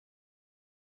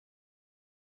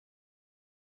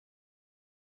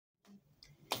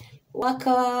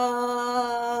Welcome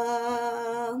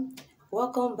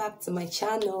back to my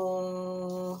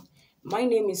channel. My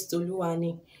name is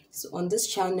Toluwani. So on this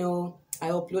channel I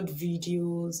upload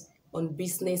videos on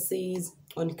businesses,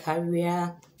 on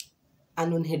career,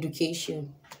 and on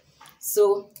education.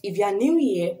 So if you are new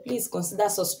here, please consider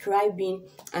subscribing,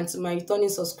 and to my returning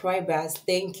subscribers,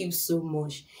 thank you so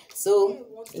much. So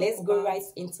let's go right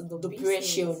into the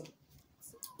depression.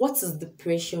 What is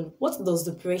depression? What does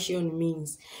depression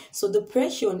means? So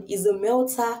depression is a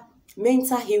mental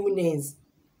illness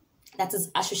that is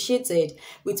associated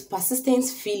with persistent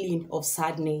feeling of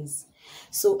sadness.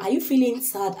 So are you feeling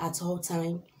sad at all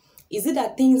time? Is it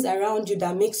that things around you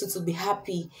that makes you to be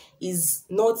happy is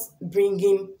not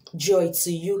bringing joy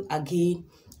to you again?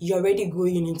 You're already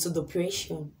going into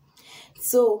depression.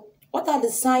 So what are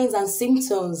the signs and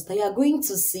symptoms that you are going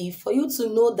to see for you to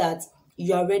know that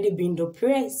you are already being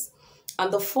depressed?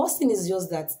 And the first thing is just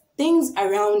that things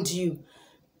around you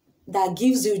that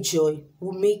gives you joy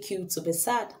will make you to be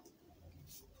sad.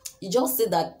 You just see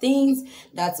that things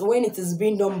that when it is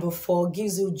being done before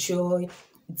gives you joy,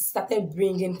 it started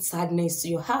bringing sadness to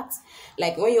your heart.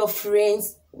 Like when your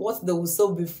friends, what they will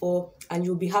say before, and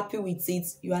you'll be happy with it,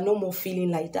 you are no more feeling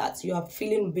like that. You are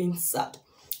feeling being sad.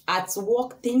 At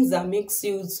work, things that makes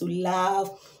you to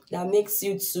laugh, that makes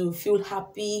you to feel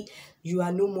happy, you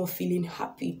are no more feeling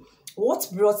happy. What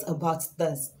brought about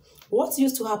this? What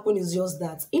used to happen is just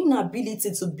that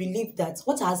inability to believe that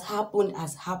what has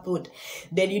happened.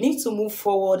 Then you need to move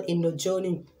forward in the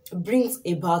journey brings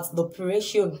about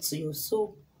depression to your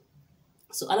soul.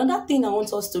 So another thing I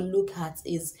want us to look at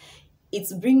is it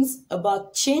brings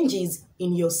about changes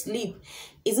in your sleep.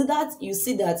 Is it that you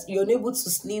see that you're unable to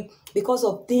sleep because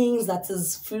of things that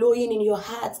is flowing in your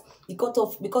heart,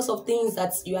 because of things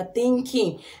that you are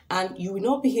thinking, and you will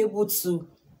not be able to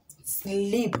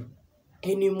sleep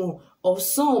anymore? Or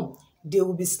some, they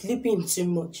will be sleeping too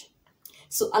much.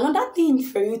 So another thing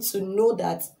for you to know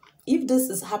that if this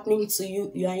is happening to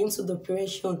you, you are into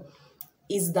depression,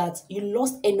 is that you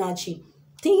lost energy.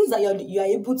 Things that you are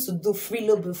able to do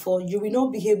freely before, you will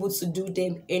not be able to do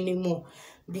them anymore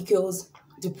because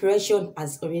depression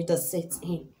has already set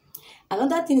in.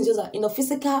 Another thing is just that in the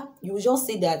physical, you will just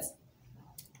see that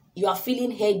you are feeling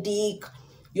headache,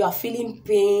 you are feeling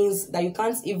pains that you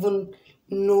can't even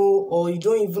know, or you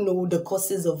don't even know the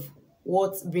causes of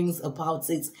what brings about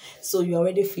it. So you're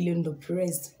already feeling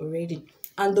depressed already.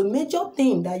 And the major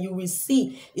thing that you will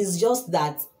see is just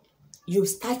that you've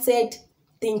started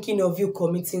thinking of you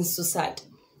committing suicide.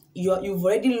 You've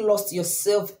already lost your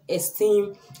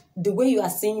self-esteem. The way you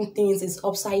are seeing things is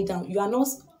upside down. You are not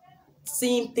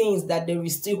seeing things that there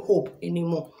is still hope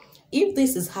anymore. If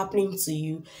this is happening to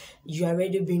you, you are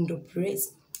already being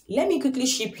depressed. Let me quickly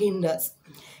chip in that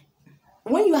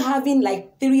when you're having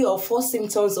like 3 or 4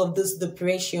 symptoms of this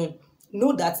depression,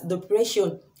 know that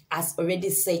depression has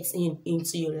already set in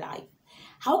into your life.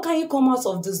 How can you come out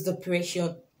of this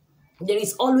depression? There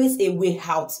is always a way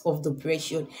out of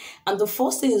depression. And the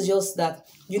first thing is just that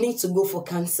you need to go for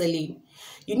counseling.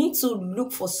 You need to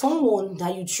look for someone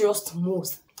that you trust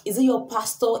most. Is it your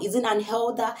pastor? Is it an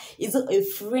elder? Is it a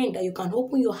friend that you can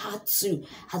open your heart to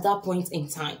at that point in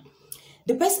time?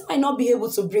 The person might not be able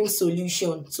to bring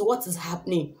solution to what is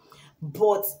happening,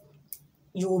 but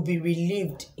you will be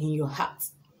relieved in your heart.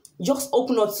 Just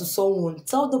open up to someone.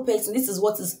 Tell the person, this is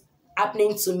what is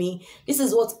happening to me. This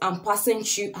is what I'm passing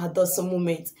through at this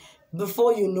moment.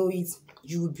 Before you know it,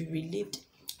 you will be relieved.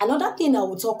 Another thing I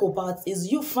will talk about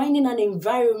is you finding an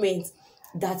environment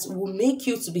that will make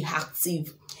you to be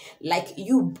active. Like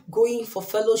you going for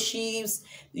fellowships,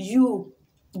 you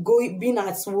going being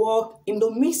at work in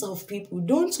the midst of people.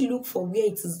 Don't look for where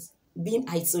it is being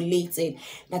isolated,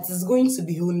 that is going to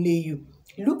be only you.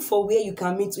 Look for where you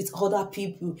can meet with other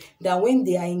people, that when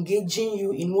they are engaging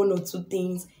you in 1 or 2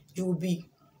 things, you'll be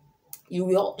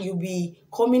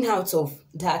coming out of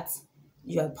that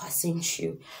you are passing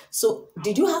through. So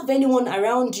did you have anyone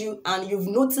around you and you've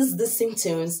noticed the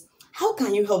symptoms? How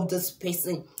can you help this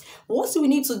person? What we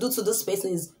need to do to this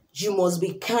person is you must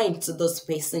be kind to this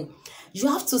person. You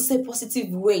have to say positive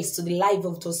words to the life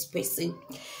of this person.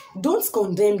 Don't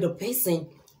condemn the person.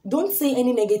 Don't say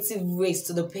any negative words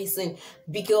to the person,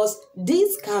 because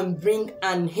this can bring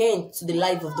an end to the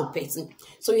life of the person.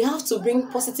 So you have to bring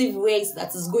positive words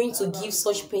that is going to give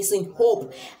such person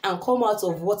hope and come out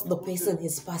of what the person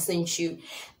is passing through.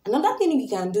 Another thing you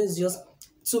can do is just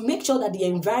to make sure that the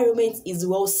environment is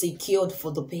well secured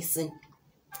for the person.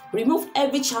 Remove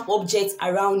every sharp object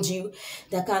around you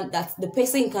that the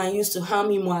person can use to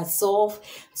harm him or herself,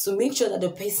 to make sure that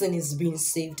the person is being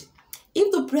saved.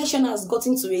 If depression has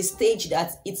gotten to a stage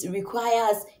that it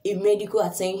requires a medical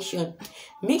attention,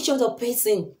 make sure the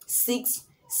person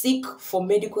seek for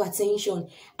medical attention,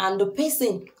 and the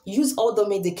person use all the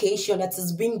medication that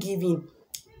is being given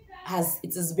as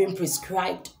it is being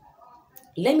prescribed.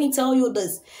 Let me tell you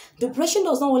this, depression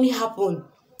does not only happen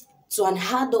to an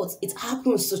adult, it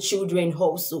happens to children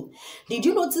also. Did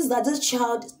you notice that this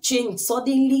child changed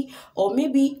suddenly, or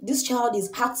maybe this child is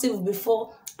active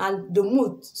before and the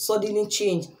mood suddenly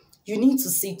changed? You need to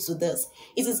see to this.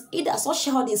 It is either such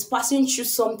child is passing through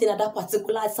something at that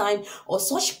particular time, or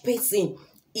such person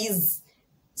is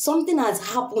something has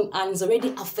happened and is already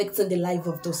affecting the life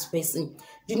of those person.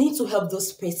 You need to help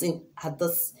those person at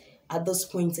this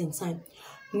point in time.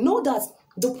 Know that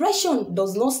depression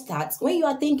does not start when you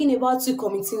are thinking about you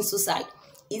committing suicide.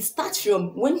 It starts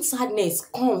from when sadness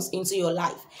comes into your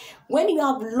life, when you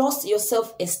have lost your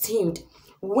self-esteem,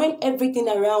 when everything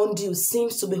around you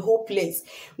seems to be hopeless,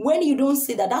 when you don't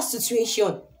see that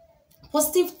situation,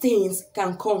 positive things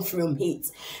can come from it.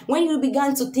 When you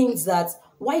began to think that,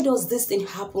 why does this thing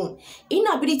happen?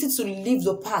 Inability to leave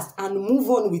the past and move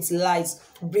on with life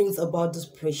brings about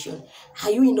depression. Are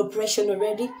you in depression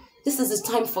already? This is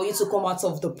the time for you to come out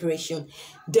of depression.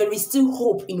 There is still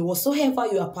hope in whatsoever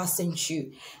you are passing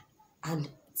through. And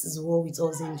it is well with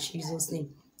us in Jesus' name.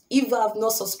 If you have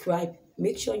not subscribed,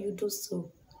 make sure you do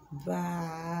so.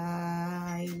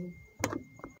 Bye.